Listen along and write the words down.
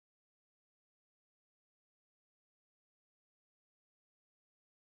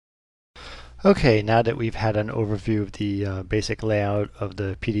Okay, now that we've had an overview of the basic layout of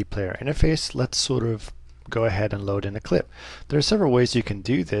the PD player interface, let's sort of go ahead and load in a clip. There are several ways you can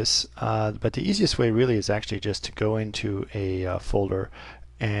do this, but the easiest way really is actually just to go into a folder,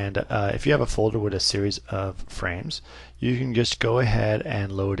 and if you have a folder with a series of frames, you can just go ahead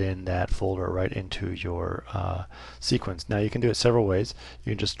and load in that folder right into your sequence. Now you can do it several ways.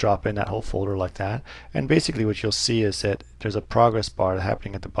 You can just drop in that whole folder like that, and basically what you'll see is that there's a progress bar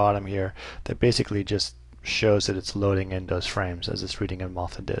happening at the bottom here that basically just shows that it's loading in those frames as it's reading them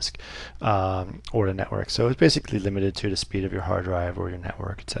off the disk or the network. So it's basically limited to the speed of your hard drive or your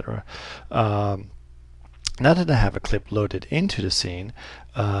network, etc. Now that I have a clip loaded into the scene,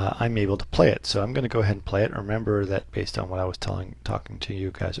 I'm able to play it. So I'm going to go ahead and play it. Remember that based on what I was talking to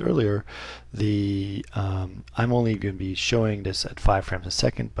you guys earlier, I'm only going to be showing this at 5 frames a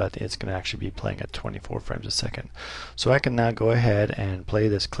second, but it's going to actually be playing at 24 frames a second. So I can now go ahead and play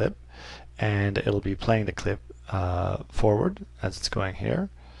this clip, and it'll be playing the clip forward as it's going here,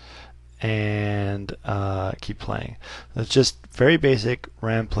 and keep playing. It's just very basic.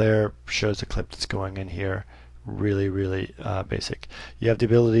 RAM player shows the clip that's going in here. Really basic. You have the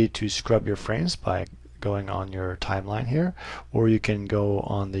ability to scrub your frames by going on your timeline here, or you can go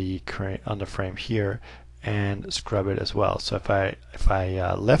on the frame here and scrub it as well. So if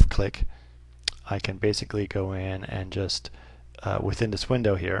I left click, I can basically go in and just within this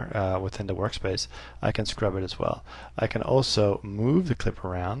window here, within the workspace, I can scrub it as well. I can also move the clip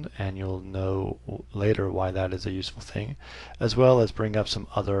around, and you'll know later why that is a useful thing, as well as bring up some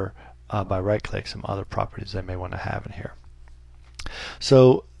other, by right click, some other properties I may want to have in here.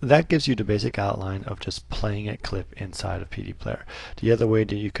 So that gives you the basic outline of just playing a clip inside of PD Player. The other way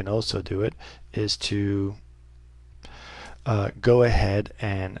that you can also do it is to go ahead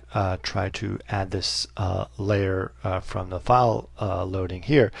and try to add this layer from the file loading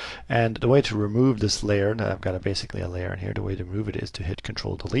here. And the way to remove this layer, now I've got basically a layer in here, the way to remove it is to hit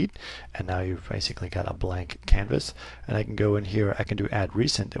Control Delete, and now you've basically got a blank canvas. And I can go in here, I can do Add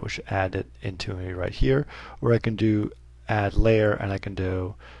Recent, which should add it into me right here, or I can do Add Layer, and I can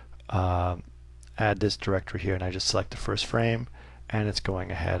do add this directory here, and I just select the first frame, and it's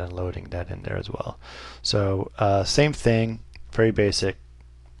going ahead and loading that in there as well. So same thing, very basic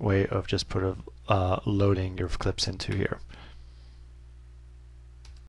way of just loading your clips into here.